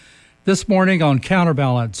This morning on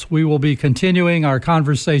Counterbalance, we will be continuing our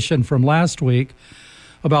conversation from last week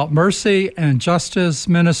about mercy and justice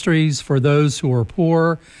ministries for those who are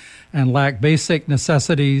poor and lack basic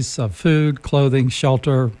necessities of food, clothing,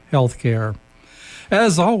 shelter, health care.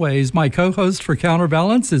 As always, my co-host for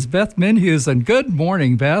Counterbalance is Beth Minhusen. Good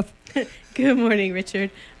morning, Beth. Good morning, Richard.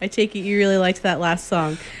 I take it you really liked that last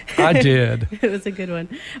song. I did. It was a good one.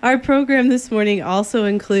 Our program this morning also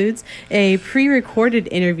includes a pre-recorded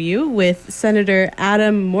interview with Senator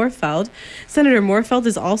Adam Moorfeld. Senator Moorfeld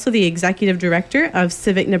is also the executive director of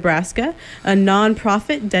Civic Nebraska, a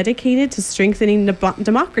nonprofit dedicated to strengthening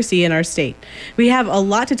democracy in our state. We have a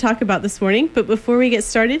lot to talk about this morning, but before we get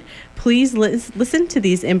started, please listen to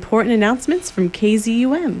these important announcements from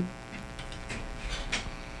KZUM.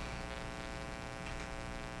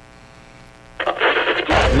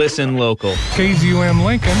 Listen local. KZUM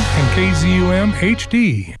Lincoln and KZUM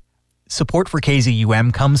HD. Support for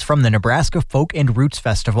KZUM comes from the Nebraska Folk and Roots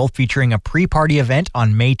Festival, featuring a pre-party event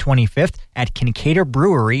on May 25th at Kinkaider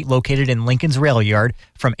Brewery, located in Lincoln's Rail Yard,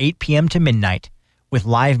 from 8 p.m. to midnight, with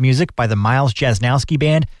live music by the Miles Jasnowski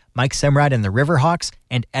Band, Mike Semrad and the Riverhawks,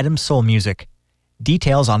 and Edom Soul Music.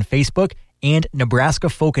 Details on Facebook and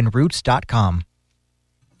NebraskaFolkandRoots.com.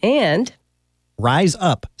 And Rise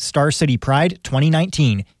Up, Star City Pride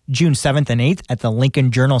 2019, June 7th and 8th at the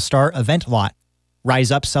Lincoln Journal-Star event lot. Rise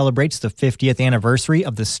Up celebrates the 50th anniversary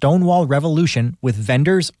of the Stonewall Revolution with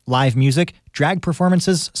vendors, live music, drag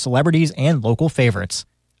performances, celebrities, and local favorites.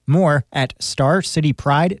 More at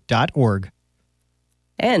starcitypride.org.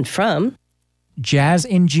 And from Jazz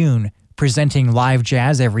in June, presenting live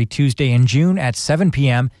jazz every Tuesday in June at 7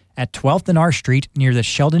 p.m. at 12th and R Street near the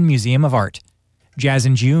Sheldon Museum of Art. Jazz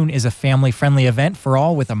in June is a family-friendly event for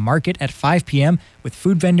all with a market at 5 p.m. with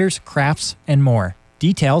food vendors, crafts, and more.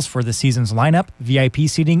 Details for the season's lineup, VIP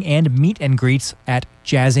seating, and meet and greets at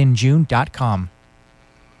jazzinjune.com.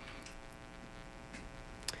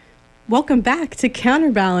 Welcome back to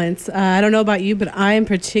Counterbalance. I don't know about you, but I am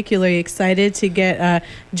particularly excited to get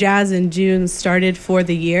Jazz in June started for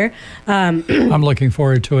the year. I'm looking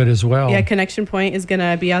forward to it as well. Yeah, Connection Point is going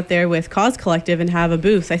to be out there with Cause Collective and have a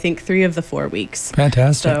booth, I think, 3 of the 4 weeks.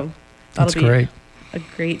 Fantastic. So that'll be great. A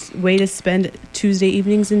great way to spend Tuesday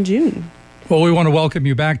evenings in June. Well, we want to welcome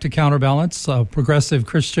you back to Counterbalance, a progressive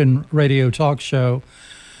Christian radio talk show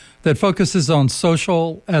that focuses on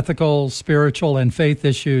social, ethical, spiritual, and faith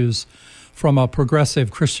issues from a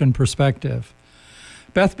progressive Christian perspective.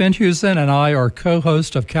 Beth Minhusen and I are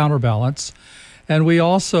co-hosts of Counterbalance, and we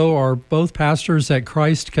also are both pastors at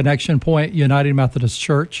Christ Connection Point United Methodist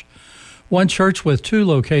Church, one church with 2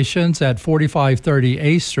 locations at 4530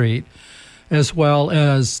 A Street, as well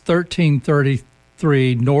as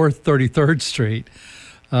 1333 North 33rd Street.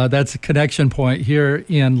 That's a Connection Point here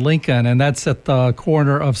in Lincoln, and that's at the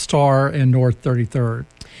corner of Star and North 33rd.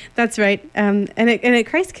 That's right. And at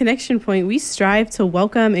Christ Connection Point, we strive to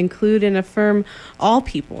welcome, include, and affirm all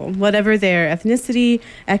people, whatever their ethnicity,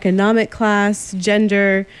 economic class,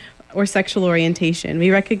 gender, or sexual orientation. We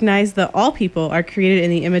recognize that all people are created in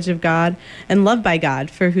the image of God and loved by God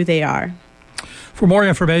for who they are. For more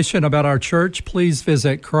information about our church, please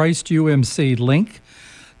visit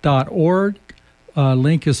ChristUMCLink.org.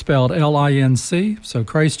 Link is spelled L-I-N-C, so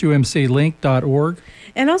ChristUMCLink.org.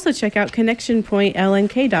 And also check out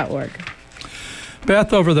ConnectionPointLNK.org.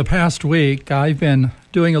 Beth, over the past week, I've been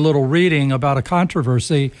doing a little reading about a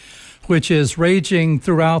controversy which is raging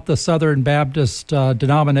throughout the Southern Baptist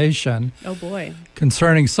denomination. Oh, boy.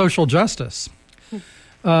 Concerning social justice.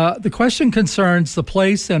 The question concerns the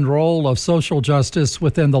place and role of social justice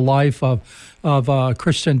within the life of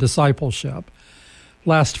Christian discipleship.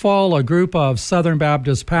 Last fall, a group of Southern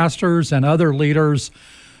Baptist pastors and other leaders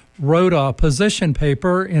wrote a position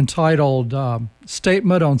paper entitled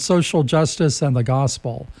Statement on Social Justice and the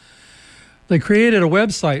Gospel. They created a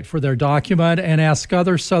website for their document and asked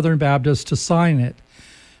other Southern Baptists to sign it,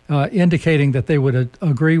 indicating that they would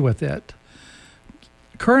agree with it.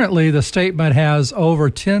 Currently, the statement has over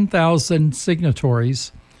 10,000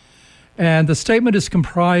 signatories, and the statement is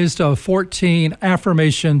comprised of 14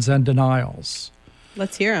 affirmations and denials.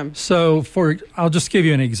 Let's hear them. So I'll just give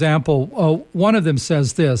you an example. One of them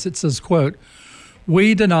says this. It says, quote,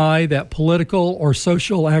 "We deny that political or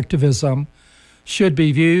social activism should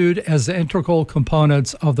be viewed as integral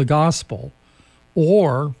components of the gospel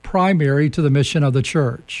or primary to the mission of the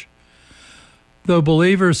church. Though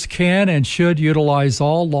believers can and should utilize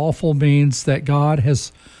all lawful means that God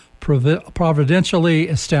has providentially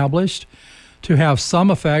established to have some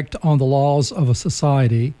effect on the laws of a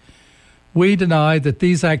society, we deny that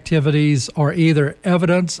these activities are either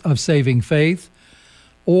evidence of saving faith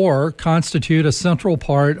or constitute a central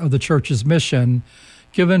part of the church's mission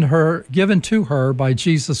given to her by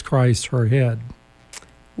Jesus Christ, her head.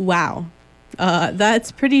 Wow.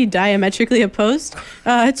 That's pretty diametrically opposed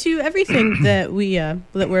to everything that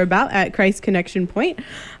we're about at Christ Connection Point.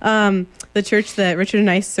 The church that Richard and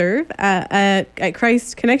I serve at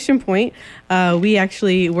Christ Connection Point, we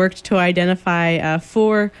actually worked to identify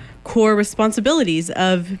 4 core responsibilities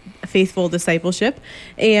of faithful discipleship,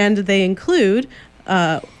 and they include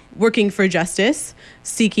working for justice,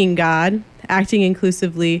 seeking God, acting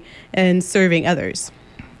inclusively, and serving others.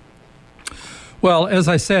 Well, as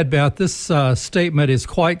I said, Beth, this statement is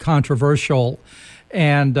quite controversial,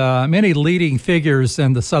 and many leading figures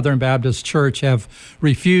in the Southern Baptist Church have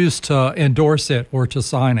refused to endorse it or to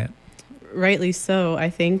sign it. Rightly so, I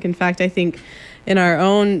think. In fact, I think in our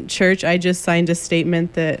own church, I just signed a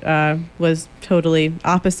statement that was totally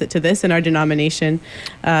opposite to this in our denomination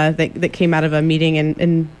that came out of a meeting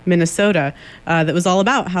in Minnesota that was all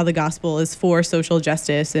about how the gospel is for social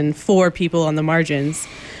justice and for people on the margins.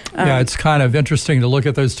 Yeah, it's kind of interesting to look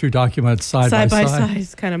at those two documents side by side.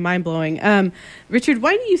 It's kind of mind-blowing. Richard,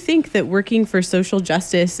 why do you think that working for social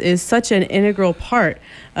justice is such an integral part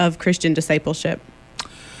of Christian discipleship?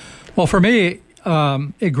 Well, for me,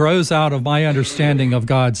 it grows out of my understanding of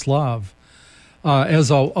God's love.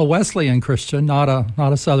 As a Wesleyan Christian, not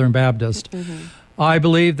a Southern Baptist, I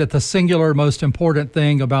believe that the singular most important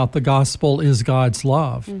thing about the gospel is God's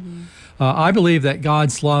love. I believe that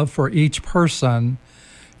God's love for each person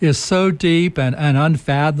is so deep and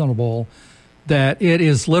unfathomable that it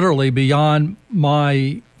is literally beyond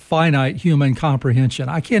my finite human comprehension.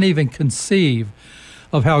 I can't even conceive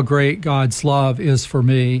of how great God's love is for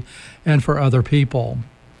me and for other people.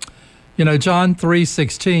 You know, John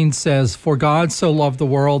 3:16 says, "For God so loved the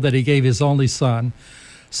world that he gave his only Son,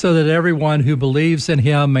 so that everyone who believes in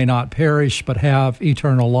him may not perish but have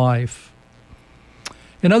eternal life."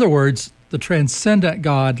 In other words, the transcendent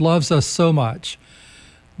God loves us so much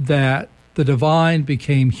that the divine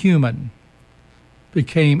became human,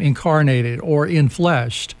 became incarnated or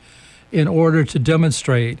infleshed in order to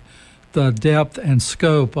demonstrate the depth and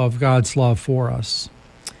scope of God's love for us.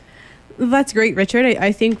 That's great, Richard.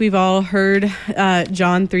 I think we've all heard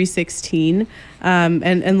John 3:16,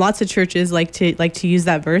 and lots of churches like to use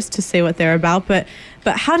that verse to say what they're about. But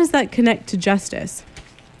how does that connect to justice?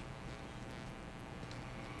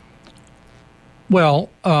 Well,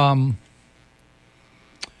 I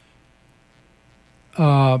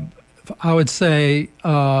would say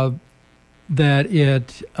that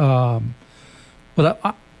it.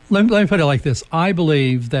 Let me put it like this: I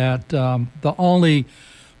believe that the only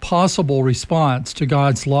possible response to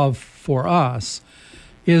God's love for us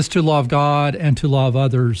is to love God and to love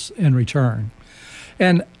others in return.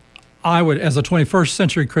 And I would, as a 21st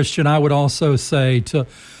century Christian, I would also say to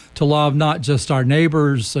love not just our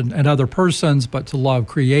neighbors and other persons, but to love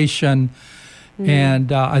creation.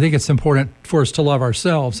 And I think it's important for us to love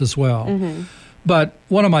ourselves as well. But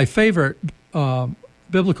one of my favorite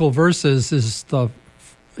biblical verses is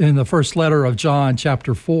in the first letter of John,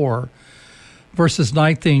 chapter 4, verses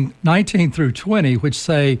 19 through 20, which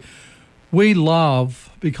say, "We love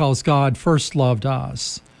because God first loved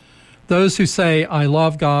us. Those who say, 'I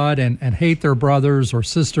love God,' and hate their brothers or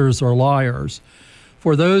sisters are liars.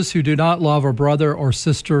 For those who do not love a brother or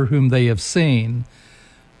sister whom they have seen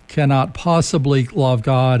cannot possibly love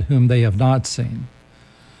God whom they have not seen."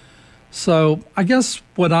 So I guess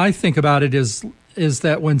what I think about it is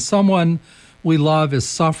that when someone we love is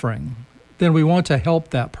suffering, then we want to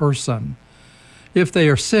help that person. If they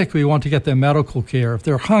are sick, we want to get them medical care. If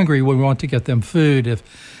they're hungry, we want to get them food.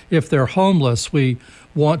 If they're homeless, we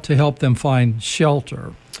want to help them find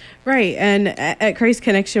shelter. Right, and at Christ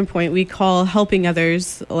Connection Point, we call helping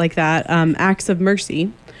others like that acts of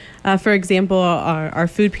mercy. For example, our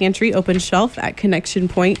food pantry, Open Shelf at Connection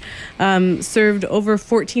Point, served over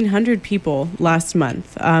 1,400 people last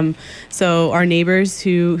month. So our neighbors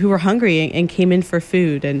who were hungry and came in for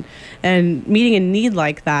food, and meeting a need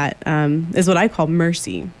like that is what I call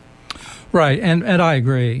mercy. Right, and I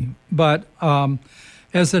agree. But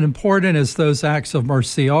as important as those acts of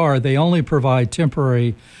mercy are, they only provide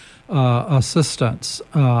temporary assistance.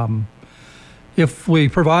 If we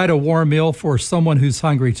provide a warm meal for someone who's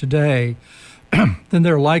hungry today, then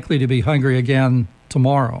they're likely to be hungry again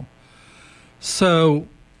tomorrow. So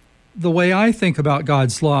the way I think about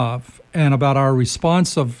God's love and about our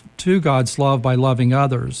response to God's love by loving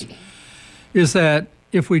others is that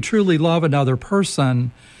if we truly love another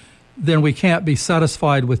person, then we can't be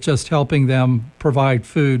satisfied with just helping them provide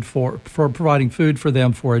food for providing food for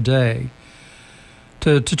them for a day.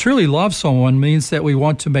 To truly love someone means that we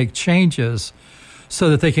want to make changes so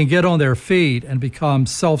that they can get on their feet and become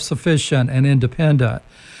self-sufficient and independent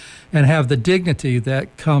and have the dignity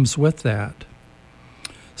that comes with that.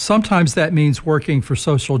 Sometimes that means working for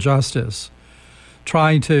social justice,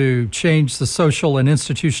 trying to change the social and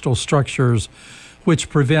institutional structures which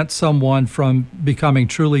prevent someone from becoming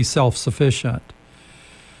truly self-sufficient.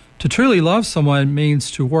 To truly love someone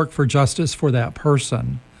means to work for justice for that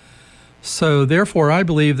person. So therefore, I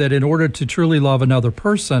believe that in order to truly love another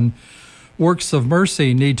person, works of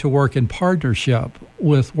mercy need to work in partnership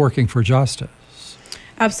with working for justice.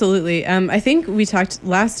 Absolutely. I think we talked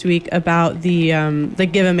last week about the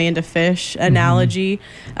give a man to fish analogy,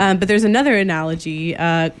 but there's another analogy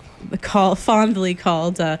fondly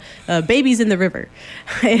called babies in the river.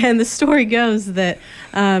 And the story goes that,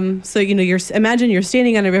 imagine you're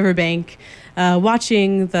standing on a riverbank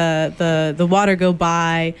watching the water go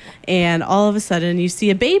by, and all of a sudden you see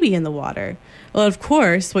a baby in the water. Well, of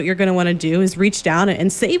course, what you're going to want to do is reach down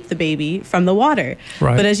and save the baby from the water.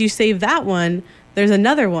 Right. But as you save that one, there's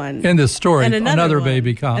another one. In this story, and another one,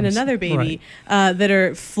 baby comes. And another baby that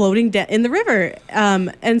are floating in the river.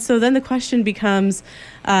 And so then the question becomes,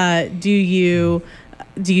 do you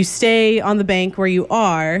stay on the bank where you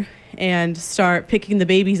are and start picking the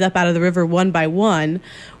babies up out of the river one by one,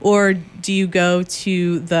 or do you go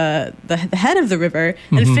to the head of the river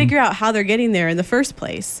and figure out how they're getting there in the first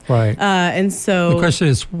place? Right. And so the question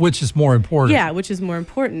is, which is more important? Yeah, which is more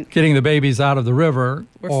important? Getting the babies out of the river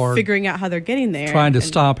or figuring out how they're getting there. Trying to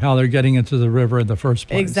stop how they're getting into the river in the first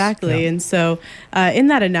place. Exactly. Yeah. And so in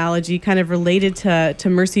that analogy, kind of related to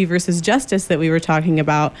mercy versus justice that we were talking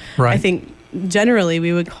about, right. I think generally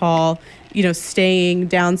we would call, staying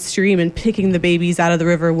downstream and picking the babies out of the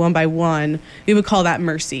river one by one, we would call that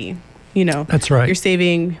mercy. That's right. You're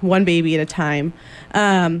saving one baby at a time.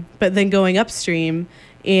 But then going upstream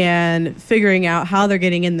and figuring out how they're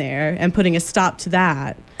getting in there and putting a stop to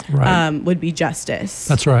that would be justice.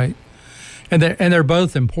 That's right. And they're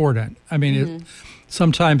both important. I mean,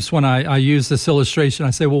 sometimes when I use this illustration,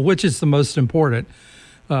 I say, well, which is the most important?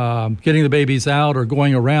 Getting the babies out or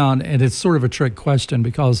going around, and it's sort of a trick question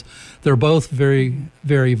because they're both very,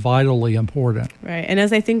 very vitally important. Right. And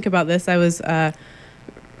as I think about this, I was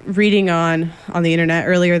reading on the internet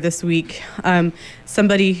earlier this week,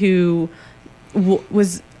 somebody who there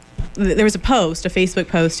was a Facebook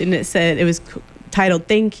post, and it said, it was titled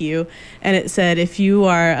 "Thank You," and it said, if you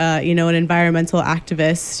are an environmental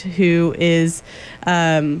activist who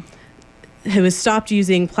has stopped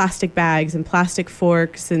using plastic bags and plastic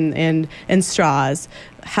forks and straws,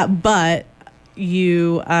 but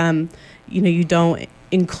you don't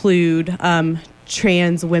include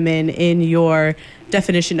trans women in your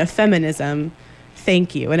definition of feminism,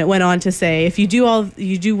 thank you. And it went on to say, if you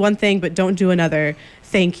do one thing but don't do another,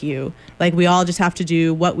 thank you. Like, we all just have to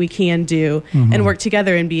do what we can do and work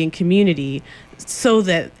together and be in community so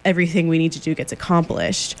that everything we need to do gets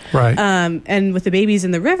accomplished. Right. And with the babies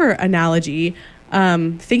in the river analogy,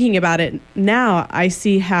 thinking about it now, I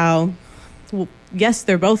see how, well, yes,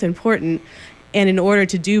 they're both important. And in order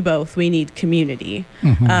to do both, we need community.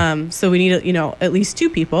 So we need, at least two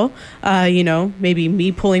people, maybe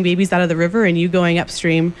me pulling babies out of the river and you going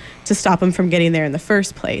upstream to stop them from getting there in the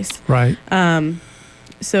first place. Right.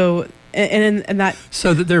 So that.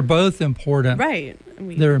 So that they're both important. Right.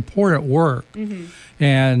 They're important work.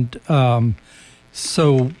 And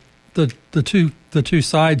so the two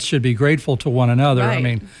sides should be grateful to one another. Right. I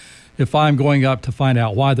mean, if I'm going up to find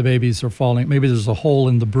out why the babies are falling, maybe there's a hole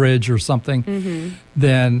in the bridge or something,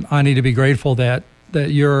 then I need to be grateful that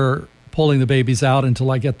you're pulling the babies out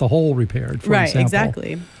until I get the hole repaired, for example.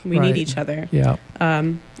 Exactly. We need each other. Yeah.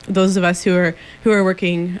 Those of us who are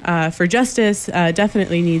working for justice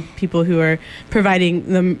definitely need people who are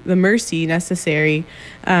providing the mercy necessary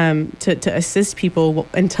to assist people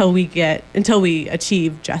until we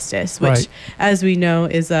achieve justice, which, as we know,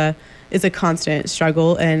 is a constant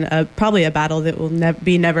struggle and probably a battle that will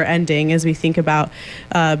be never ending as we think about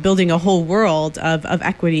building a whole world of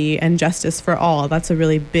equity and justice for all. That's a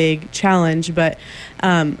really big challenge. But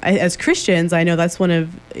as Christians, I know that's one of,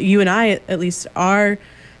 you and I, at least, our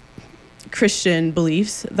Christian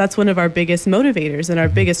beliefs, that's one of our biggest motivators and our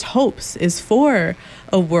biggest hopes is for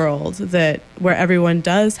a world where everyone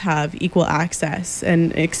does have equal access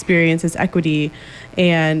and experiences equity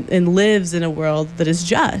and lives in a world that is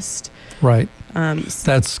just. Right.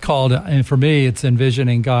 That's called, and for me, it's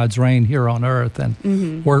envisioning God's reign here on earth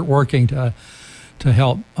and working to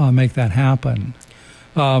help make that happen.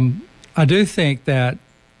 I do think that,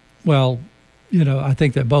 I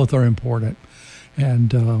think that both are important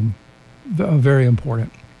and very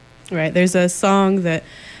important. Right. There's a song that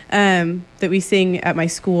that we sing at my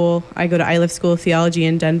school. I go to ILIF School of Theology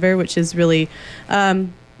in Denver, which is really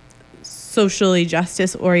socially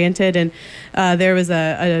justice oriented. And there was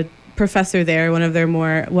a professor there. One of their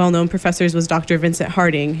more well-known professors was Dr. Vincent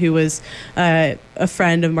Harding, who was a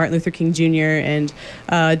friend of Martin Luther King Jr. and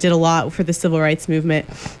did a lot for the civil rights movement.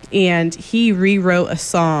 And he rewrote a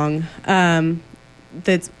song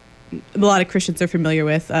that's a lot of Christians are familiar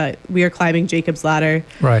with. We are climbing Jacob's ladder.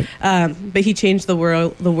 Right. But he changed the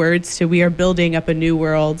words to "We are building up a new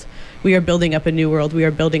world. We are building up a new world. We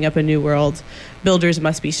are building up a new world. Builders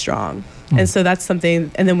must be strong." And so that's something.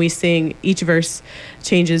 And then we sing, each verse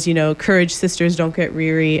changes, courage, sisters, don't get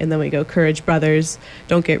weary. And then we go, courage, brothers,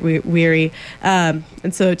 don't get weary. And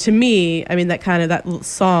so to me, that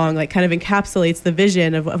song kind of encapsulates the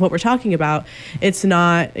vision of what we're talking about. It's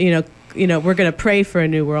not, we're going to pray for a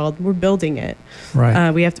new world. We're building it.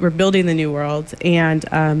 Right. We're building the new world. And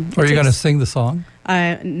are you going to sing the song?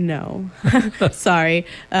 No. Sorry.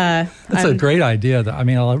 That's a great idea.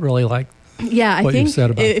 I really like. Yeah, I what think you said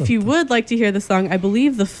about if you would like to hear the song, I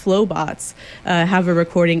believe the Flowbots have a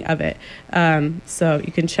recording of it. So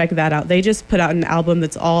you can check that out. They just put out an album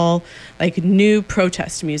that's all new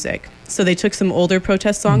protest music. So they took some older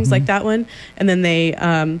protest songs like that one, and then they've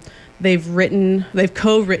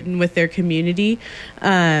co-written with their community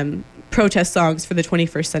protest songs for the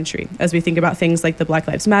 21st century as we think about things like the Black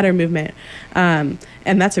Lives Matter movement. And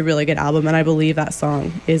that's a really good album, and I believe that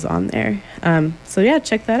song is on there. So yeah,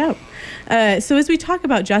 check that out. So as we talk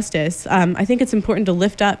about justice, I think it's important to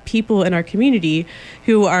lift up people in our community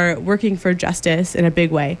who are working for justice in a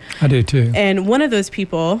big way. I do too. And one of those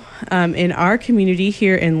people in our community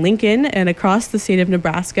here in Lincoln and across the state of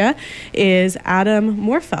Nebraska is Adam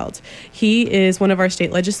Morfeld. He is one of our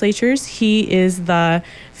state legislatures. He is the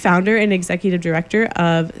founder and executive director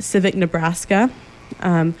of Civic Nebraska.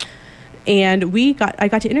 And I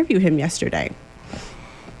got to interview him yesterday.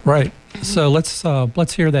 Right. So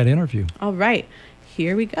let's hear that interview. All right.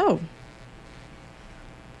 Here we go.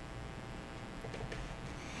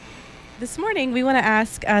 This morning, we want to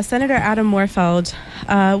ask Senator Adam Morfeld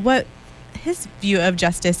what his view of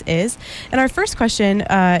justice is. And our first question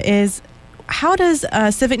is, how does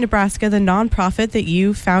Civic Nebraska, the nonprofit that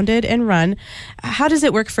you founded and run, how does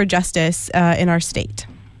it work for justice in our state?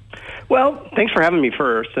 Well, thanks for having me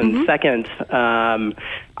first. And second,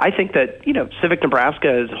 I think that, Civic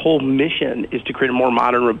Nebraska's whole mission is to create a more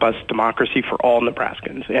modern, robust democracy for all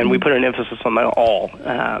Nebraskans. And we put an emphasis on that all.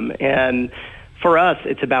 And for us,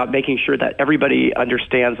 it's about making sure that everybody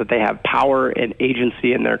understands that they have power and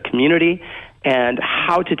agency in their community and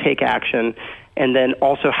how to take action, and then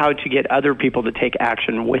also how to get other people to take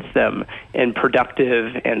action with them in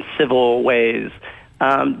productive and civil ways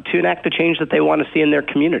to enact the change that they want to see in their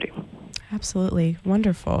community. Absolutely.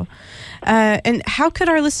 Wonderful. And how could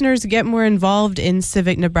our listeners get more involved in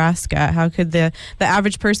Civic Nebraska? How could the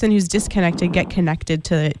average person who's disconnected get connected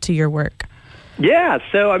to your work? Yeah,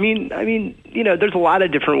 so there's a lot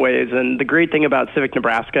of different ways, and the great thing about Civic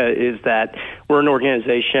Nebraska is that we're an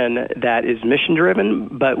organization that is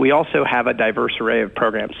mission-driven, but we also have a diverse array of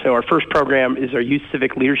programs. So our first program is our Youth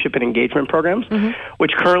Civic Leadership and Engagement programs,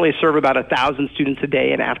 which currently serve about 1,000 students a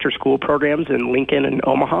day in after-school programs in Lincoln and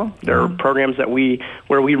Omaha. There are programs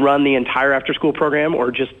where we run the entire after-school program, or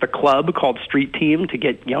just the club called Street Team, to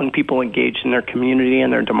get young people engaged in their community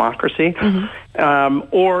and their democracy,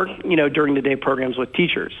 or during the day programs with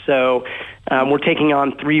teachers. So we're taking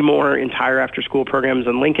on 3 more entire after-school programs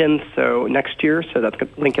in Lincoln next year. So that's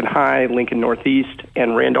Lincoln High, Lincoln Northeast,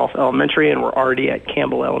 and Randolph Elementary, and we're already at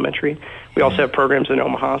Campbell Elementary. We also have programs in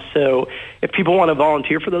Omaha. So if people want to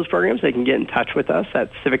volunteer for those programs, they can get in touch with us at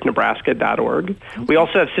civicnebraska.org. We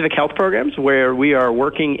also have civic health programs where we are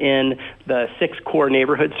working in the 6 core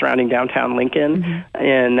neighborhoods surrounding downtown Lincoln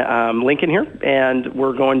in Lincoln here. And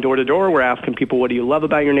we're going door to door. We're asking people, what do you love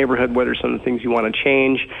about your neighborhood? What are some of the things you want to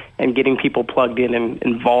change? And getting people plugged in and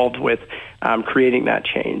involved with creating that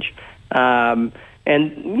change.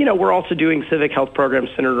 And, we're also doing civic health programs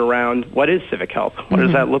centered around what is civic health? What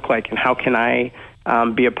does that look like? And how can I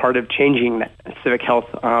be a part of changing that civic health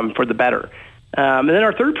for the better? And then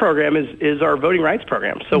our third program is our voting rights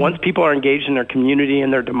program. So once people are engaged in their community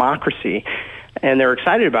and their democracy, and they're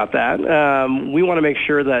excited about that, we want to make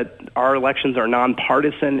sure that our elections are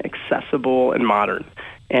nonpartisan, accessible, and modern.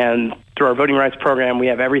 And through our voting rights program, we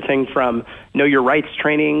have everything from know your rights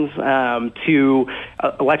trainings to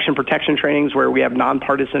election protection trainings, where we have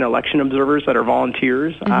nonpartisan election observers that are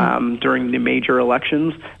volunteers during the major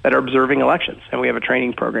elections that are observing elections. And we have a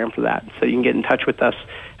training program for that. So you can get in touch with us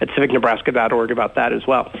at civicnebraska.org about that as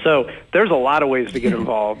well. So there's a lot of ways to get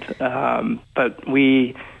involved. But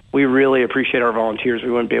we we really appreciate our volunteers.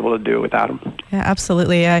 We wouldn't be able to do it without them. Yeah,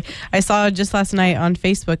 absolutely. I saw just last night on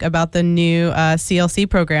Facebook about the new CLC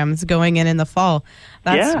programs going in the fall.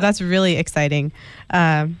 That's really exciting.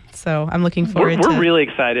 So I'm looking forward to. We're really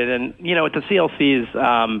excited, and with the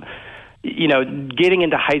CLCs. Getting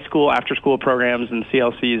into high school after-school programs and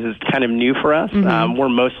CLCs is kind of new for us. Mm-hmm. We're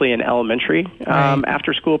mostly in elementary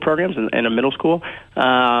after-school programs and a middle school.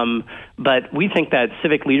 But we think that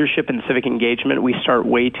civic leadership and civic engagement, we start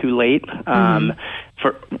way too late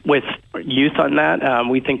with youth on that.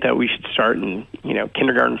 We think that we should start in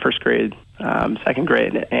kindergarten, first grade, second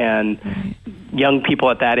grade, and young people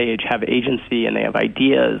at that age have agency and they have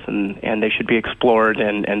ideas and they should be explored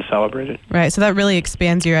and celebrated. Right. So that really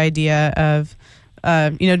expands your idea of,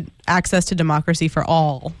 access to democracy for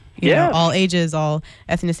all. All ages, all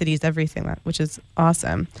ethnicities, everything, which is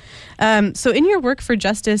awesome. So in your work for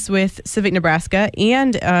justice with Civic Nebraska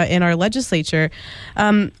and in our legislature,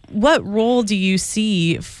 what role do you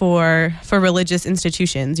see for religious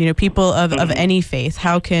institutions? People of any faith.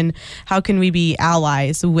 How can we be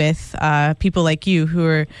allies with people like you who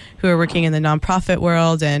are working in the nonprofit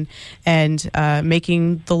world and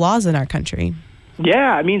making the laws in our country?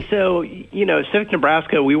 Yeah, so, Civic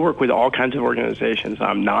Nebraska, we work with all kinds of organizations,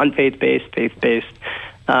 non-faith-based, faith-based.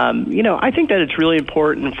 I think that it's really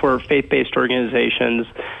important for faith-based organizations.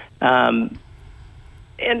 And,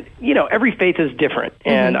 every faith is different,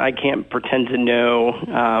 and I can't pretend to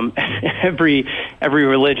know every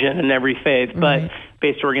religion and every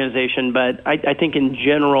faith-based organization. But I think in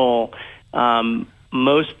general,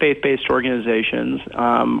 most faith-based organizations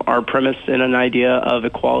are premised in an idea of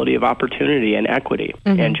equality of opportunity and equity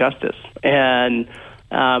and justice. And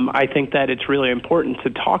I think that it's really important to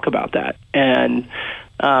talk about that and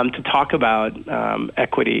to talk about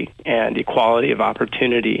equity and equality of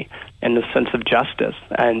opportunity and the sense of justice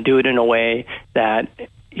and do it in a way that,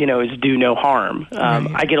 is do no harm.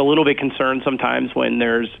 I get a little bit concerned sometimes when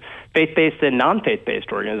there's faith-based and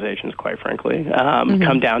non-faith-based organizations, quite frankly,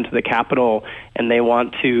 come down to the Capitol and they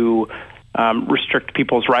want to restrict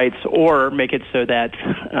people's rights or make it so that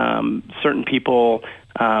certain people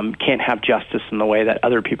can't have justice in the way that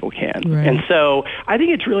other people can. Right. And so I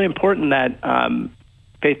think it's really important that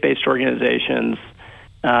faith-based organizations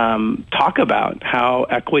talk about how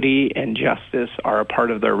equity and justice are a part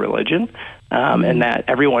of their religion and that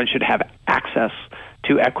everyone should have access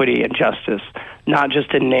to equity and justice, not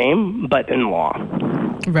just in name, but in law.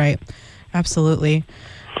 Right. Absolutely.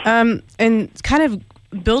 And kind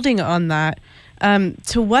of building on that,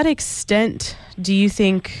 to what extent do you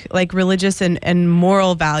think religious and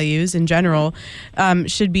moral values in general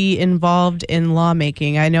should be involved in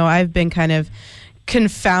lawmaking? I know I've been kind of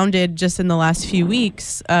confounded just in the last few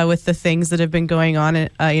weeks with the things that have been going on in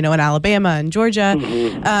Alabama and Georgia.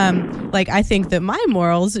 I think that my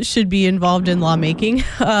morals should be involved in lawmaking,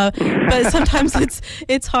 but sometimes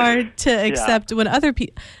it's hard to accept when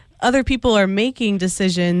other people are making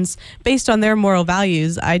decisions based on their moral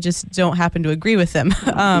values. I just don't happen to agree with them.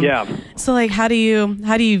 So how do you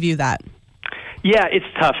view that? Yeah, it's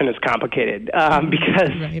tough and it's complicated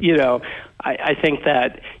because, I think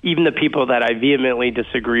that even the people that I vehemently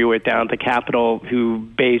disagree with down at the Capitol who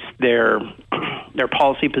base their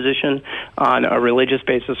policy position on a religious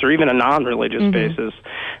basis or even a non-religious basis,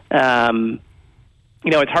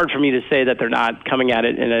 it's hard for me to say that they're not coming at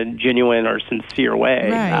it in a genuine or sincere way.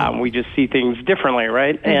 Right. We just see things differently,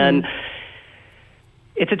 right? And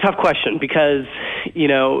it's a tough question because,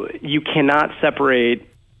 you cannot separate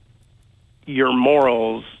your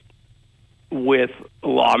morals with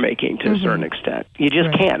lawmaking to a certain extent. You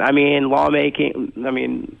just can't.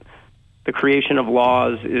 The creation of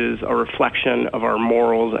laws is a reflection of our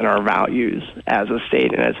morals and our values as a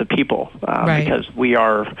state and as a people, because we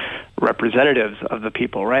are representatives of the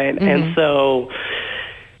people, right? And so,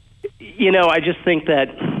 I just think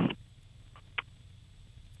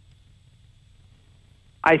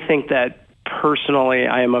that personally,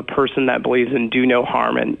 I am a person that believes in do no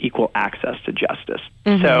harm and equal access to justice.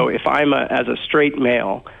 So if I'm as a straight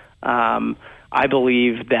male, I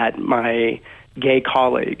believe that my gay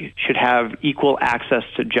colleague should have equal access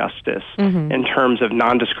to justice in terms of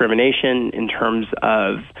non-discrimination, in terms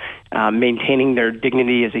of maintaining their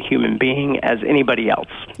dignity as a human being as anybody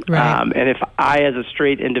else. Right. And if I, as a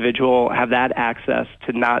straight individual, have that access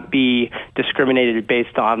to not be discriminated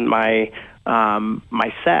based on my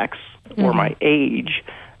sex or my age,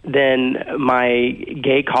 then my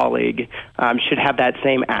gay colleague should have that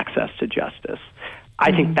same access to justice.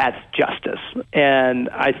 I think that's justice. And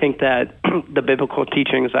I think that the biblical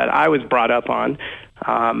teachings that I was brought up on,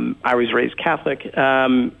 I was raised Catholic,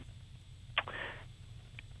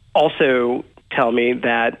 also tell me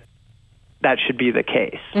that should be the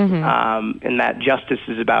case, and that justice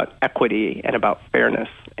is about equity and about fairness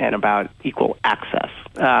and about equal access.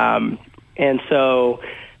 And so,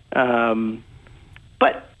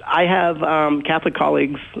 but I have Catholic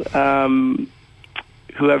colleagues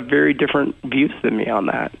who have very different views than me on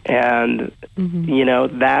that. And,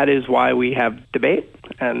 that is why we have debate,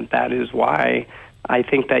 and that is why I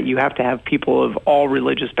think that you have to have people of all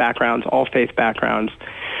religious backgrounds, all faith backgrounds,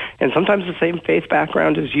 and sometimes the same faith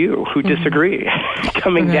background as you who disagree,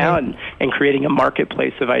 coming down and creating a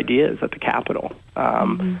marketplace of ideas at the Capitol,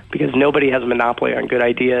 because nobody has a monopoly on good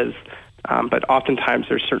ideas, but oftentimes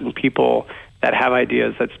there's certain people that have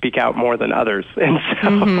ideas that speak out more than others. And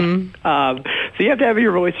so, so you have to have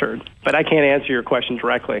your voice heard. But I can't answer your question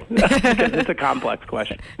directly because it's a complex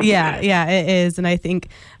question. Yeah, it is. And I think,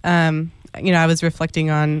 I was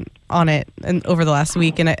reflecting on it and over the last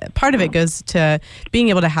week, and part of it goes to being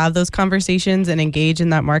able to have those conversations and engage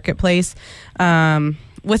in that marketplace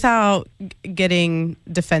without getting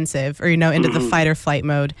defensive or, into the fight or flight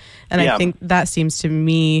mode. And I think that seems to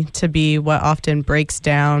me to be what often breaks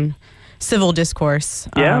down civil discourse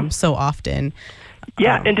so often.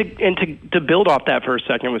 Yeah, and to build off that for a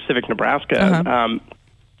second with Civic Nebraska,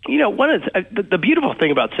 one of the beautiful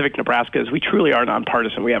thing about Civic Nebraska is we truly are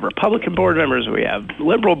nonpartisan. We have Republican board members, we have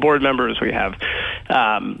liberal board members, we have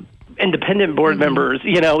independent board members.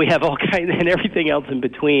 We have all kinds and everything else in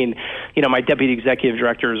between. My deputy executive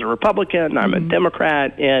director is a Republican. I'm a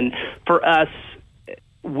Democrat, and for us,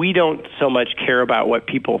 we don't so much care about what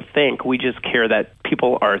people think. We just care that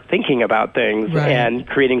people are thinking about things and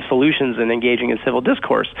creating solutions and engaging in civil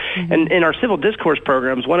discourse. And in our civil discourse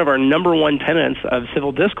programs, one of our number one tenets of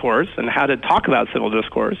civil discourse and how to talk about civil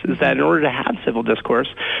discourse is that in order to have civil discourse,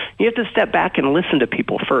 you have to step back and listen to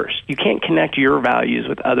people first. You can't connect your values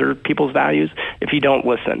with other people's values if you don't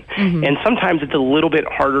listen. And sometimes it's a little bit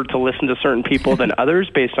harder to listen to certain people than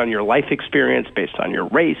others based on your life experience, based on your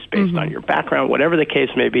race, based on your background, whatever the case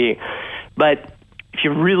may be. But if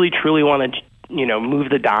you really, truly want to, move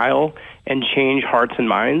the dial and change hearts and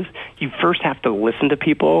minds, you first have to listen to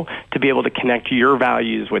people to be able to connect your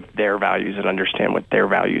values with their values and understand what their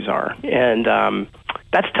values are. And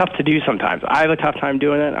that's tough to do sometimes. I have a tough time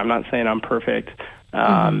doing it. I'm not saying I'm perfect.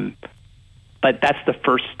 But that's the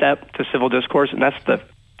first step to civil discourse, and that's the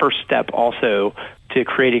first step also to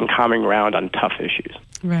creating common ground on tough issues.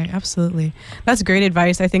 Right, absolutely. That's great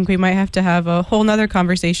advice. I think we might have to have a whole nother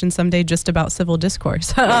conversation someday just about civil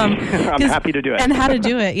discourse. I'm happy to do it. And how to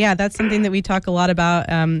do it. Yeah, that's something that we talk a lot about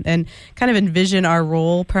and kind of envision our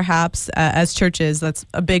role perhaps as churches. That's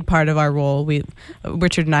a big part of our role.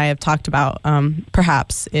 Richard and I have talked about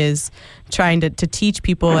perhaps is trying to teach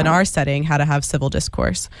people in our setting how to have civil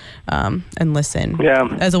discourse and listen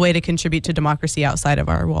as a way to contribute to democracy outside of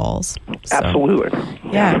our walls. So, absolutely.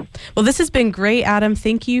 Yeah. Well, this has been great, Adam.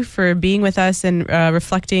 Thank you for being with us and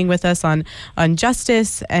reflecting with us on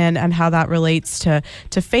justice and how that relates to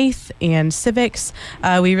faith and civics.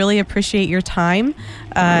 We really appreciate your time.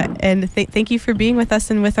 And thank you for being with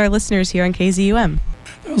us and with our listeners here on KZUM.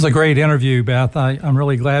 It was a great interview, Beth. I'm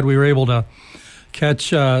really glad we were able to catch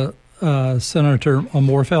Senator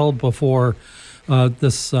Moorfeld before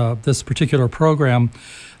this particular program.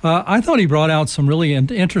 I thought he brought out some really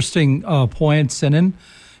interesting points, and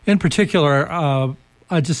in particular,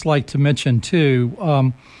 I'd just like to mention two.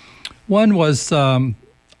 One was, I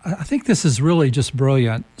think this is really just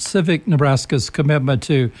brilliant, Civic Nebraska's commitment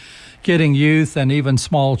to getting youth and even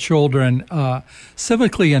small children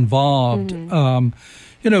civically involved.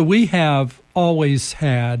 We have always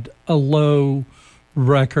had a low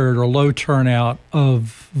record or low turnout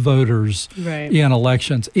of voters in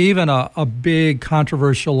elections. Even a big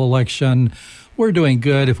controversial election, we're doing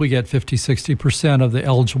good if we get 50-60% of the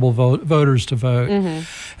eligible voters to vote.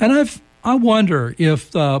 And I wonder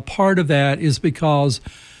if part of that is because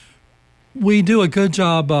we do a good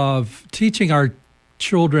job of teaching our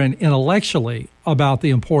children intellectually about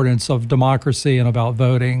the importance of democracy and about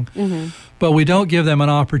voting, but we don't give them an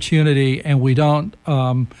opportunity, and we don't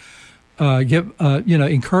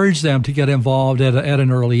encourage them to get involved at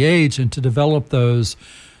an early age and to develop those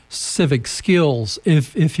civic skills,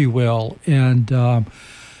 if you will. And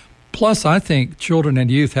plus, I think children and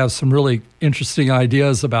youth have some really interesting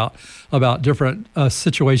ideas about different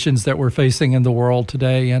situations that we're facing in the world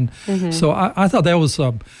today. And so I thought that was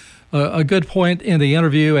a good point in the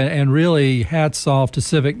interview, and really hats off to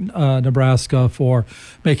Civic Nebraska for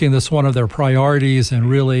making this one of their priorities and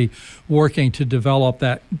really working to develop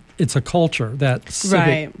that. It's a culture, that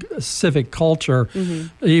civic culture,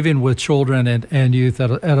 even with children and youth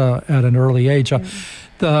at an early age.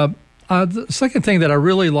 The second thing that I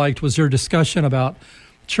really liked was your discussion about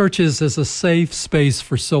churches as a safe space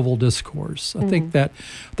for civil discourse. I think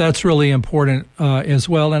that's really important as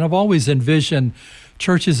well. And I've always envisioned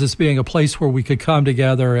churches as being a place where we could come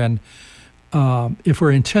together and, if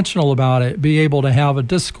we're intentional about it, be able to have a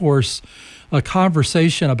discourse, a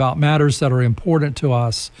conversation about matters that are important to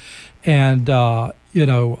us, and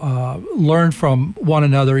learn from one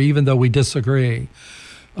another even though we disagree.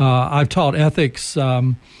 I've taught ethics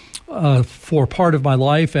for part of my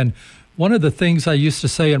life, and one of the things I used to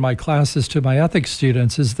say in my classes to my ethics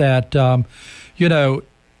students is that,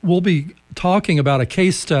 we'll be talking about a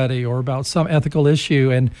case study or about some ethical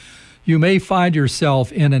issue, and you may find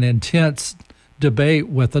yourself in an intense debate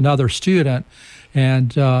with another student,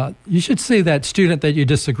 and you should see that student that you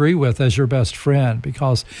disagree with as your best friend,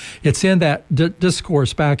 because it's in that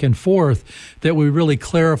discourse back and forth that we really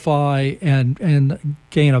clarify and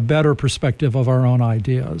gain a better perspective of our own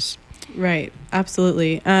ideas. Right,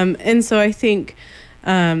 absolutely. And so I think,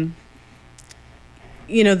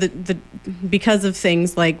 because of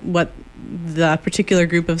things like what the particular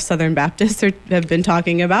group of Southern Baptists have been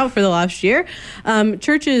talking about for the last year,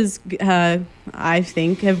 churches, I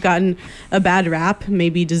think, have gotten a bad rap,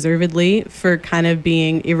 maybe deservedly, for kind of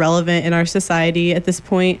being irrelevant in our society at this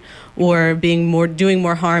point, or doing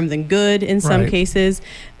more harm than good in some cases.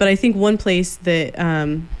 But I think one place that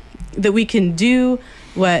that we can do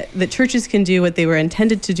what the churches can do, what they were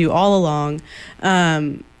intended to do all along,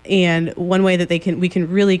 and one way that we can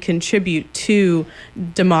really contribute to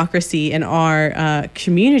democracy in our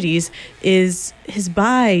communities is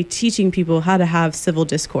by teaching people how to have civil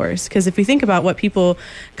discourse. Because if we think about what people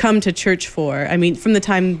come to church for, I mean, from the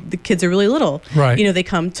time the kids are really little, they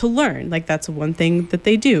come to learn. Like, that's one thing that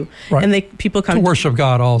they do. Right. And people come to worship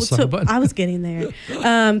God also. But I was getting there.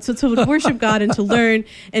 So to worship God and to learn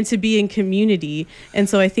and to be in community. And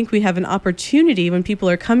so I think we have an opportunity when people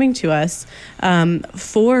are coming to us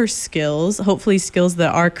for skills, hopefully skills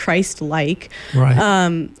that are Christ-like.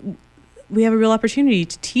 Right. We have a real opportunity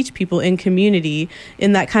to teach people in community,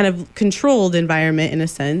 in that kind of controlled environment, in a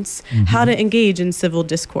sense, how to engage in civil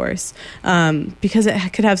discourse, because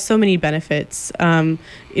it could have so many benefits,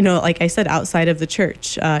 like I said, outside of the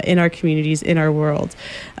church, in our communities, in our world.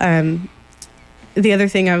 The other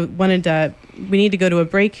thing we need to go to a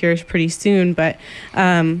break here pretty soon, but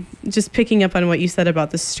just picking up on what you said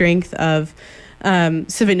about the strength of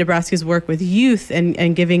Civic Nebraska's work with youth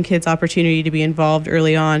and giving kids opportunity to be involved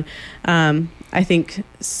early on. I think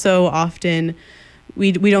so often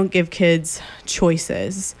we don't give kids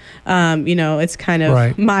choices. It's kind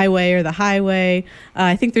of my way or the highway.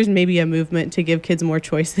 I think there's maybe a movement to give kids more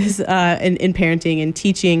choices in parenting and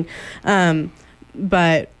teaching.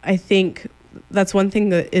 But I think that's one thing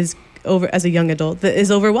that is as a young adult that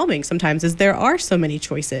is overwhelming sometimes, is there are so many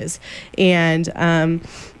choices. And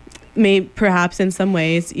perhaps in some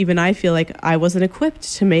ways, even I feel like I wasn't equipped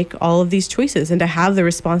to make all of these choices and to have the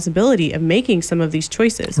responsibility of making some of these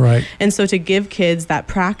choices. Right. And so to give kids that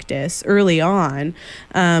practice early on,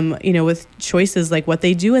 with choices like what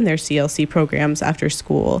they do in their CLC programs after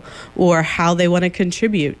school, or how they want to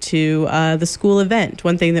contribute to the school event.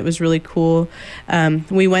 One thing that was really cool,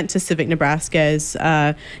 we went to Civic Nebraska's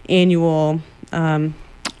annual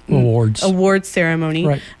awards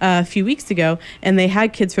ceremony a few weeks ago, and they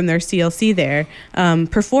had kids from their CLC there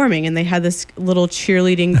performing, and they had this little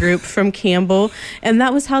cheerleading group from Campbell, and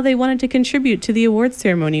that was how they wanted to contribute to the awards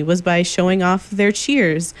ceremony, was by showing off their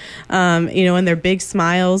cheers, and their big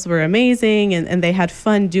smiles were amazing, and they had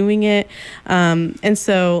fun doing it, and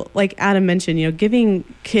so, like Adam mentioned, giving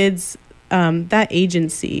kids that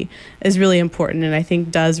agency is really important, and I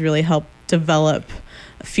think does really help develop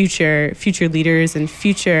future leaders and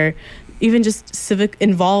future even just civic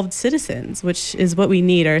involved citizens, which is what we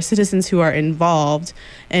need, are citizens who are involved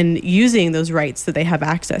and using those rights that they have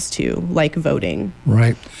access to, like voting.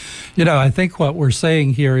 Right. I think what we're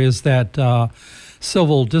saying here is that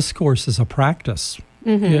civil discourse is a practice.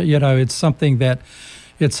 It's something that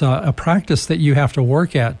it's a practice that you have to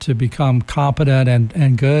work at to become competent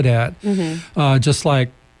and good at, just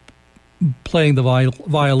like playing the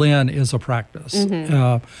violin is a practice,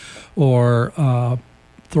 or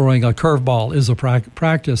throwing a curveball is a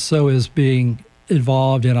practice. So is being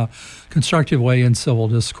involved in a constructive way in civil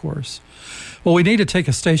discourse. Well, we need to take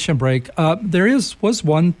a station break. There was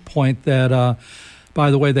one point that,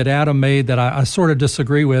 by the way, that Adam made that I sort of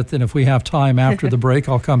disagree with, and if we have time after the break,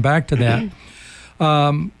 I'll come back to that.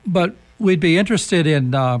 But we'd be interested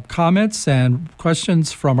in comments and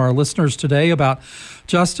questions from our listeners today about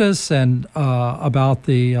justice and about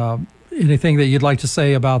the anything that you'd like to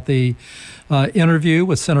say about the interview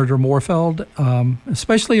with Senator Moorfeld,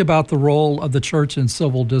 especially about the role of the church in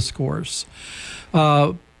civil discourse.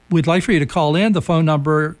 We'd like for you to call in. The phone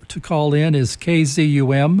number to call in is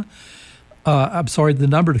KZUM. The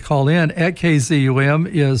number to call in at KZUM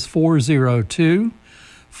is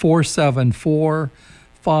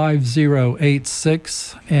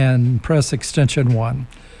 402-474-5086 and press extension 1.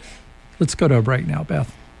 Let's go to a break now,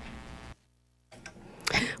 Beth.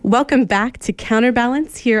 Welcome back to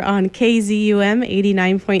Counterbalance here on KZUM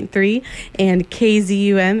 89.3 and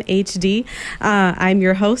KZUM HD. I'm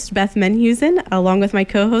your host, Beth Menhusen, along with my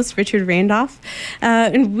co-host, Richard Randolph.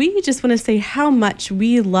 And we just want to say how much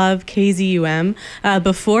we love KZUM.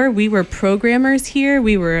 Before we were programmers here,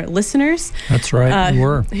 we were listeners. That's right, we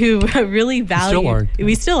were. Who really valued...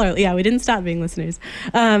 We still are. Yeah, we didn't stop being listeners.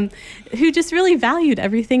 Who just really valued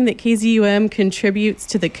everything that KZUM contributes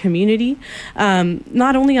to the community.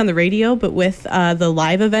 Not only on the radio, but with the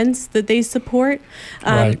live events that they support.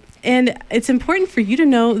 Right. And it's important for you to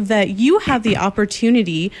know that you have the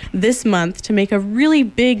opportunity this month to make a really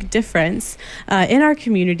big difference in our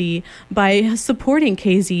community by supporting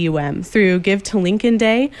KZUM through Give to Lincoln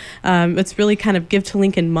Day. It's really kind of Give to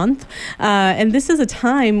Lincoln Month. And this is a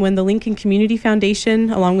time when the Lincoln Community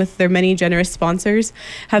Foundation, along with their many generous sponsors,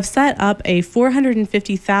 have set up a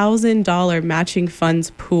 $450,000 matching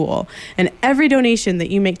funds pool. And every donation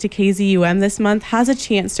that you make to KZUM this month has a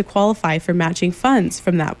chance to qualify for matching funds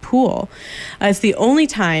from that pool. It's the only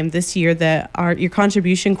time this year that your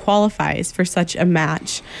contribution qualifies for such a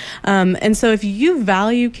match. And so if you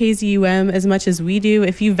value KZUM as much as we do,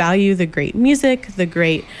 if you value the great music, the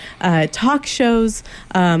great talk shows,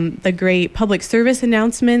 the great public service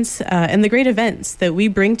announcements, and the great events that we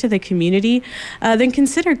bring to the community, then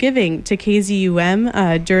consider giving to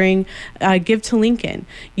KZUM during Give to Lincoln.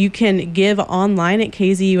 You can give online at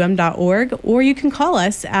kzum.org, or you can call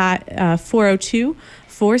us at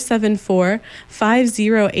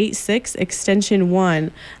 402-474-5086 extension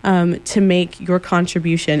 1 to make your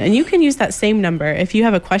contribution. And you can use that same number if you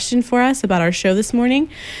have a question for us about our show this morning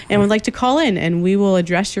and would like to call in, and we will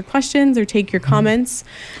address your questions or take your comments.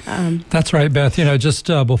 That's right, Beth. Just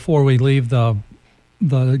before we leave the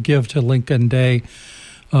Give to Lincoln Day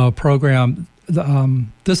program,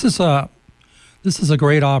 this is a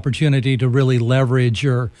great opportunity to really leverage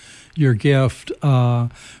your gift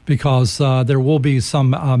because there will be some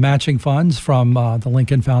matching funds from the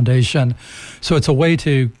Lincoln Foundation. So it's a way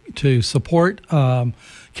to support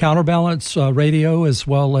Counterbalance Radio as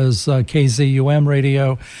well as KZUM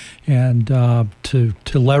Radio, and to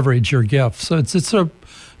leverage your gift. So it's a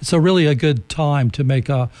really a good time to make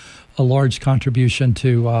a large contribution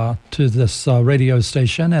to this radio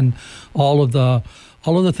station and all of the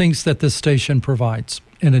things that this station provides,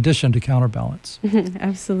 in addition to Counterbalance.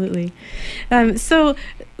 Absolutely. So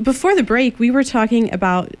before the break, we were talking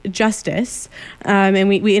about justice, and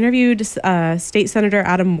we interviewed State Senator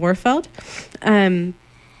Adam Moorfeld.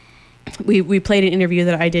 We played an interview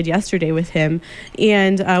that I did yesterday with him,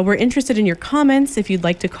 and we're interested in your comments if you'd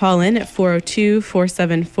like to call in at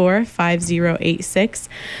 402-474-5086.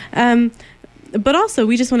 But also,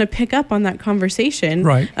 we just want to pick up on that conversation.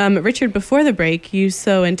 Right. Richard, before the break, you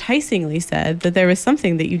so enticingly said that there was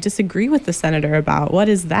something that you disagree with the senator about. What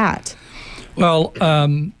is that? Well,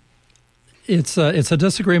 it's a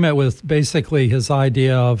disagreement with basically his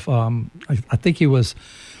idea of, I think he was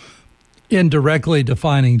indirectly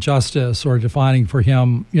defining justice, or defining for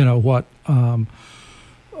him, what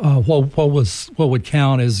would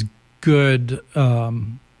count as good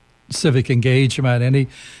civic engagement. And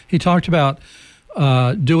he talked about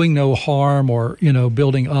doing no harm, or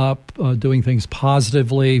building up, doing things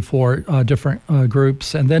positively for different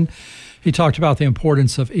groups. And then he talked about the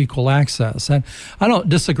importance of equal access. And I don't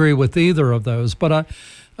disagree with either of those, but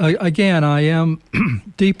again, I am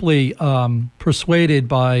deeply persuaded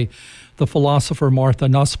by the philosopher Martha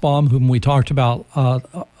Nussbaum, whom we talked about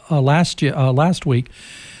last week.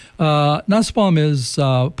 Nussbaum is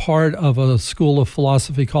part of a school of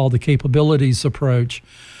philosophy called the capabilities approach,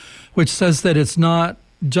 which says that it's not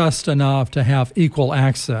just enough to have equal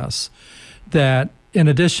access, that in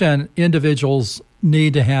addition, individuals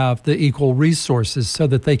need to have the equal resources so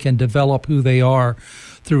that they can develop who they are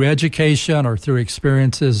through education or through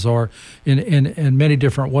experiences or in many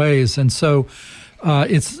different ways. And so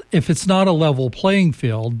if it's not a level playing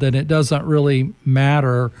field, then it doesn't really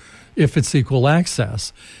matter if it's equal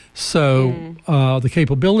access. So the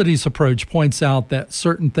capabilities approach points out that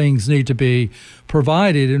certain things need to be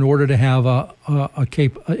provided in order to have a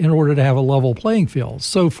level playing field.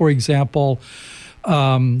 So, for example,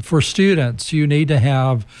 For students, you need to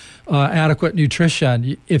have adequate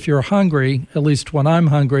nutrition. If you're hungry, at least when I'm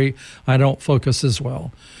hungry, I don't focus as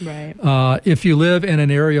well. Right. If you live in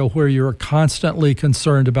an area where you're constantly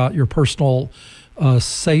concerned about your personal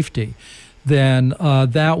safety, then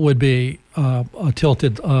that would be a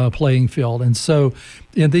tilted playing field. And so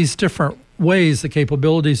in these different ways, the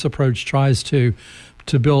capabilities approach tries to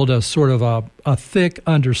build a sort of a thick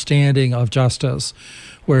understanding of justice,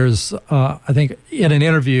 whereas I think in an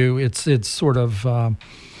interview, it's sort of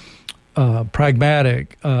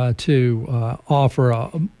pragmatic to offer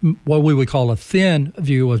what we would call a thin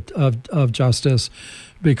view of justice,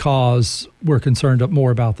 because we're concerned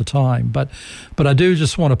more about the time. But I do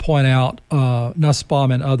just want to point out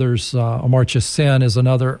Nussbaum and others, Amartya Sen is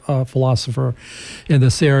another philosopher in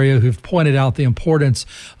this area, who've pointed out the importance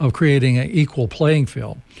of creating an equal playing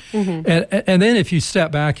field. Mm-hmm. And then if you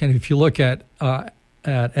step back and if you look at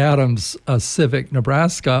Adam's Civic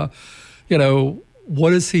Nebraska,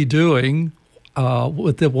 what is he doing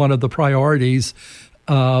with one of the priorities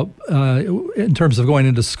in terms of going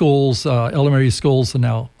into schools, elementary schools and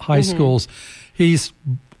now high schools? He's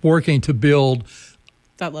working to build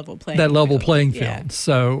that level playing field. Yeah.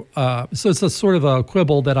 So it's a sort of a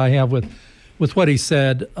quibble that I have with what he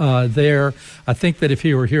said there. I think that if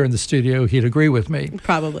he were here in the studio, he'd agree with me.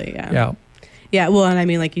 Probably, yeah. Yeah. Yeah, well, and I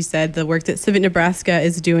mean, like you said, the work that Civic Nebraska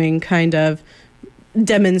is doing kind of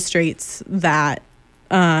demonstrates that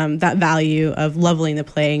that value of leveling the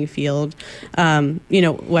playing field,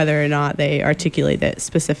 whether or not they articulate it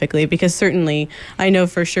specifically. Because certainly I know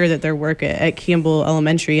for sure that their work at Campbell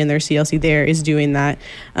Elementary and their CLC there is doing that.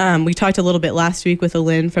 We talked a little bit last week with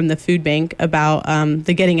Lynn from the food bank about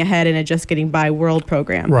the Getting Ahead and a Just Getting By World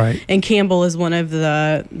program. Right. And Campbell is one of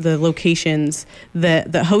the locations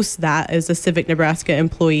that hosts that, as a Civic Nebraska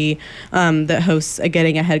employee that hosts a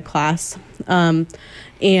Getting Ahead class.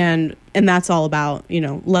 And that's all about,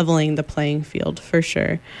 leveling the playing field for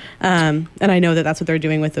sure. And I know that that's what they're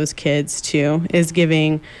doing with those kids too, is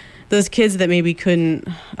giving those kids that maybe couldn't,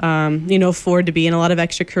 afford to be in a lot of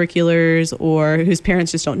extracurriculars, or whose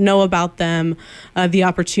parents just don't know about them, the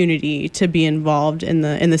opportunity to be involved in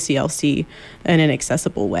the CLC in an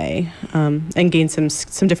accessible way, and gain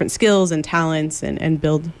some different skills and talents and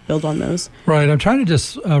build on those. Right. I'm trying to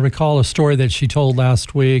just recall a story that she told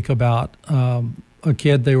last week about a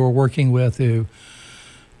kid they were working with who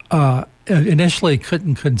initially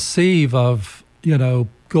couldn't conceive of,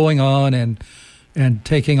 going on and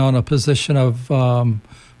taking on a position of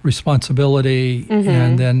responsibility. Mm-hmm.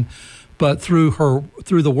 And then, but through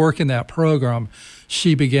the work in that program,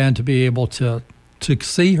 she began to be able to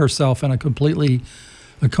see herself in a completely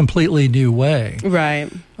new way. Right.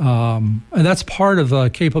 And that's part of the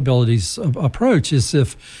capabilities approach, is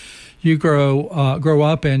if you grow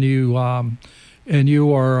up and you are,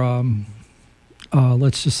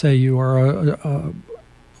 let's just say you are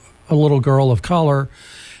a little girl of color,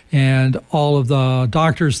 and all of the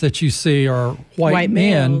doctors that you see are white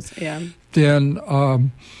men, males, yeah. Then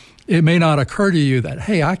it may not occur to you that,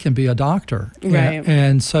 hey, I can be a doctor. Right.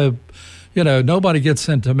 And so, nobody gets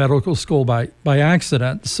into medical school by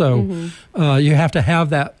accident. So you have to have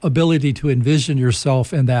that ability to envision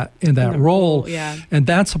yourself in that role. Yeah. And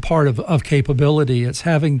that's a part of capability. It's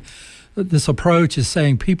having this approach is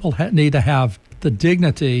saying people need to have the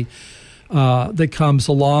dignity that comes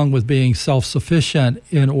along with being self-sufficient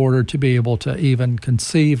in order to be able to even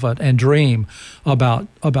conceive and dream about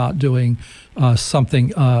doing something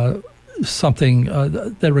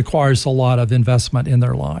that requires a lot of investment in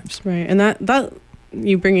their lives. Right, and that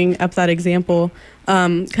you bringing up that example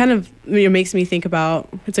kind of makes me think about,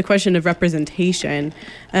 it's a question of representation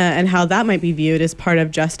and how that might be viewed as part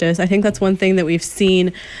of justice. I think that's one thing that we've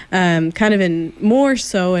seen kind of in more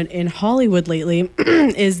so in Hollywood lately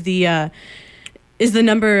is the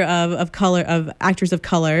number of actors of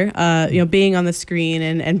color, being on the screen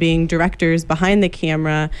and being directors behind the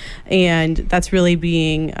camera, and that's really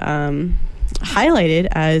being highlighted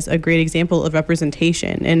as a great example of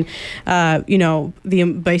representation. And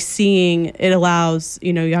by seeing it allows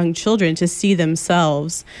young children to see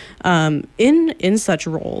themselves in such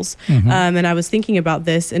roles. Mm-hmm. And I was thinking about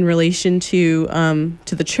this in relation to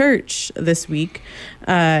the church this week,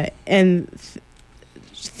 and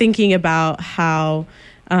thinking about how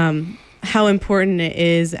important it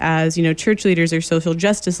is as church leaders or social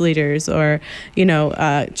justice leaders or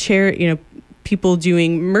people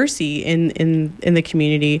doing mercy in the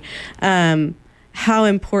community, how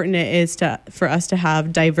important it is for us to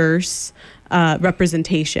have diverse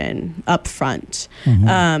representation up front.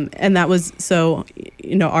 And that was, so,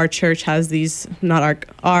 our church has these, not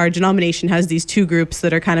our denomination has these two groups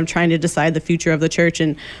that are kind of trying to decide the future of the church.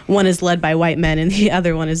 And one is led by white men and the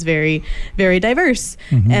other one is very, very diverse.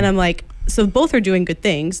 And I'm like, so both are doing good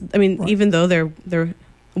things. I mean, even though they're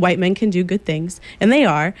white men can do good things, and they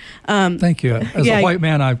are. Thank you. As a white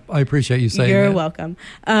man, I appreciate you saying that. You're welcome.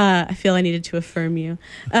 I feel I needed to affirm you.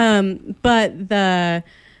 But the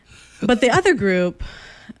other group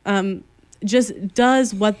just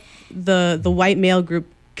does what the white male group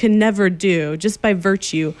can never do, just by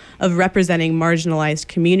virtue of representing marginalized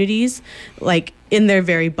communities, like in their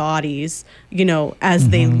very bodies, as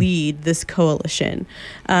they lead this coalition.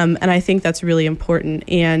 And I think that's really important.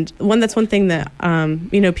 And one thing that,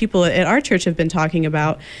 people at our church have been talking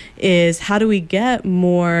about is how do we get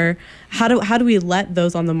more, how do we let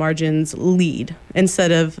those on the margins lead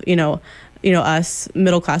instead of, us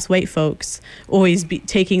middle-class white folks always be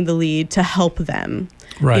taking the lead to help them,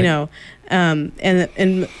 right. And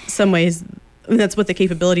in some ways, that's what the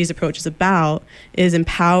capabilities approach is about, is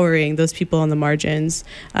empowering those people on the margins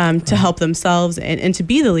to help themselves and to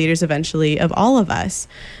be the leaders eventually of all of us,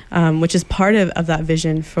 which is part of that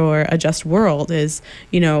vision for a just world is,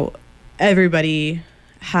 everybody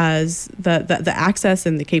has the access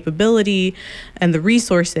and the capability and the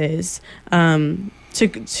resources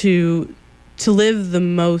to live the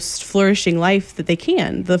most flourishing life that they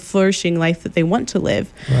can, the flourishing life that they want to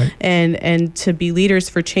live, right. and to be leaders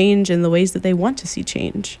for change in the ways that they want to see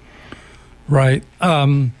change. Right.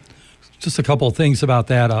 Just a couple of things about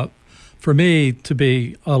that. For me, to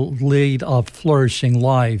be a lead of flourishing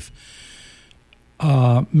life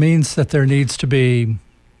means that there needs to be,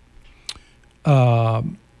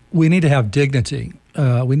 we need to have dignity.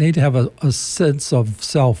 We need to have a sense of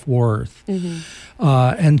self-worth.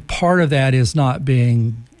 And part of that is not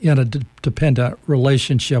being in a dependent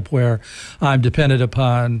relationship where I'm dependent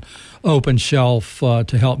upon Open Shelf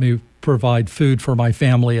to help me provide food for my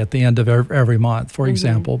family at the end of every month, for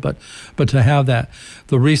example. But to have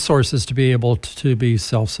the resources to be able to be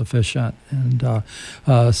self-sufficient and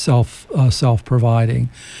self-providing.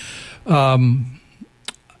 Another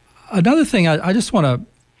thing I just want to,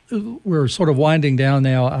 we're sort of winding down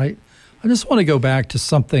now. I just want to go back to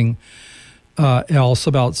something else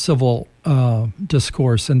about civil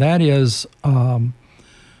discourse, and that is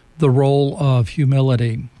the role of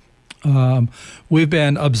humility. We've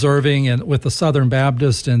been observing with the Southern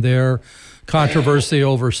Baptist and their controversy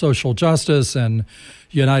over social justice, and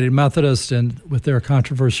United Methodist and with their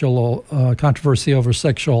controversy over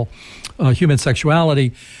human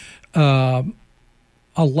sexuality.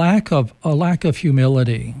 A lack of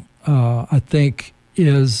humility, I think,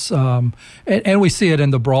 is, and we see it in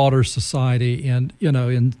the broader society, and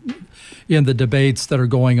in the debates that are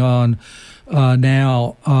going on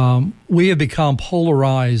now. We have become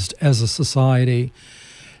polarized as a society,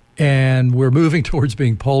 and we're moving towards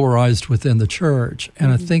being polarized within the church.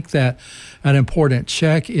 And I think that an important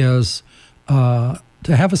check is to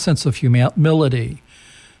have a sense of humility.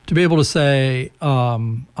 To be able to say,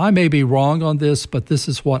 I may be wrong on this, but this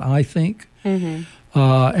is what I think. And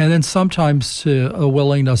then sometimes a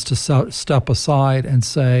willingness to step aside and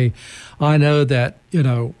say, I know that,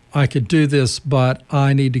 I could do this, but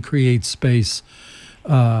I need to create space.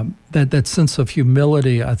 That sense of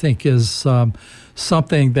humility, I think, is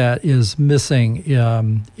something that is missing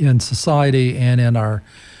in society and in our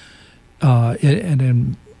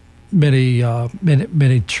in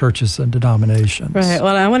many churches and denominations. Right.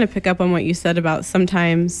 Well, I want to pick up on what you said about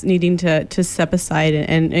sometimes needing to step aside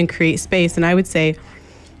and create space. And I would say,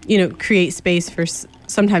 create space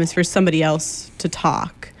sometimes for somebody else to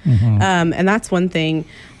talk. And that's one thing.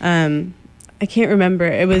 I can't remember.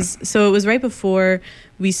 It was right before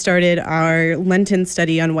we started our Lenten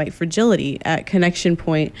study on white fragility at Connection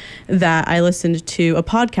Point that I listened to a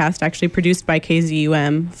podcast actually produced by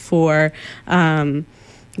KZUM for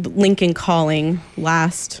Lincoln Calling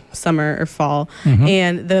last summer or fall.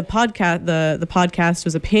 And the podcast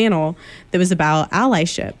was a panel that was about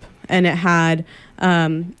allyship, and it had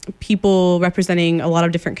people representing a lot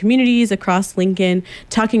of different communities across Lincoln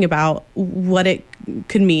talking about what it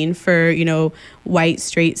could mean for white,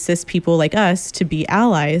 straight, cis people like us to be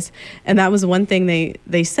allies. And that was one thing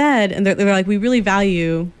they said, and they're like, we really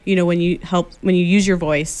value when you use your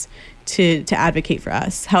voice to advocate for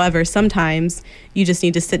us. However, sometimes you just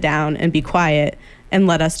need to sit down and be quiet and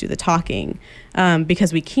let us do the talking,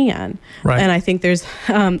 because we can. Right. And I think there's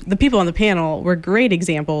the people on the panel were great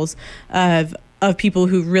examples of people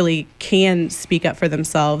who really can speak up for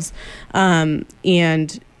themselves,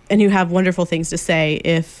 and and who have wonderful things to say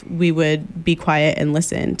if we would be quiet and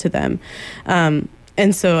listen to them.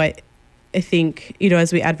 And so I think,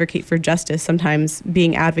 as we advocate for justice, sometimes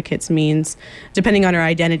being advocates means, depending on our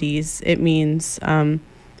identities, it means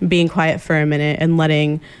being quiet for a minute and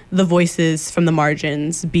letting the voices from the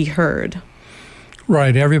margins be heard.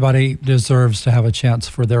 Right. Everybody deserves to have a chance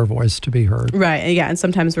for their voice to be heard. Right. Yeah. And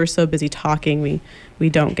sometimes we're so busy talking, we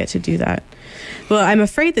don't get to do that. Well, I'm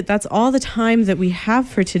afraid that that's all the time that we have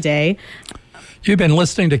for today. You've been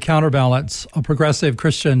listening to Counterbalance, a progressive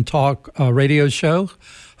Christian talk radio show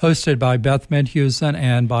hosted by Beth Midhusen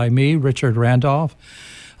and by me, Richard Randolph.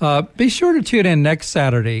 Be sure to tune in next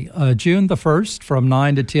Saturday, June the 1st from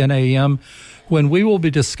 9 to 10 a.m., when we will be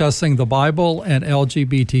discussing the Bible and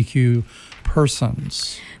LGBTQ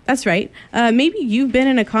persons. That's right. Maybe you've been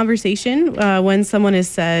in a conversation when someone has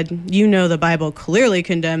said, the Bible clearly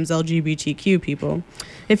condemns LGBTQ people.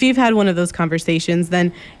 If you've had one of those conversations,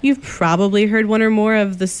 then you've probably heard one or more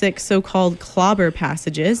of the 6 so-called clobber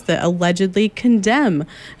passages that allegedly condemn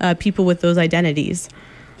people with those identities.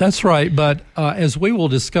 That's right. But as we will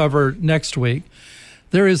discover next week,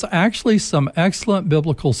 there is actually some excellent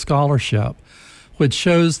biblical scholarship which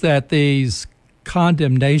shows that these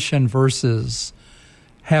condemnation verses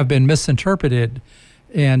have been misinterpreted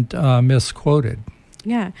and misquoted.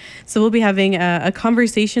 Yeah. So we'll be having a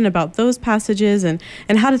conversation about those passages and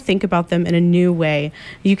how to think about them in a new way.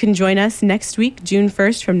 You can join us next week, June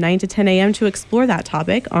 1st from 9 to 10 a.m. to explore that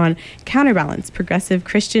topic on Counterbalance, Progressive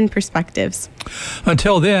Christian Perspectives.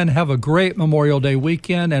 Until then, have a great Memorial Day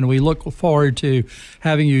weekend, and we look forward to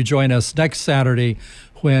having you join us next Saturday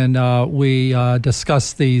when we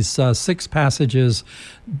discuss these 6 passages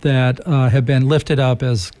that have been lifted up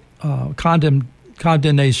as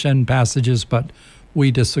condemnation passages, but we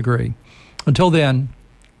disagree. Until then,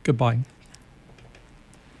 goodbye.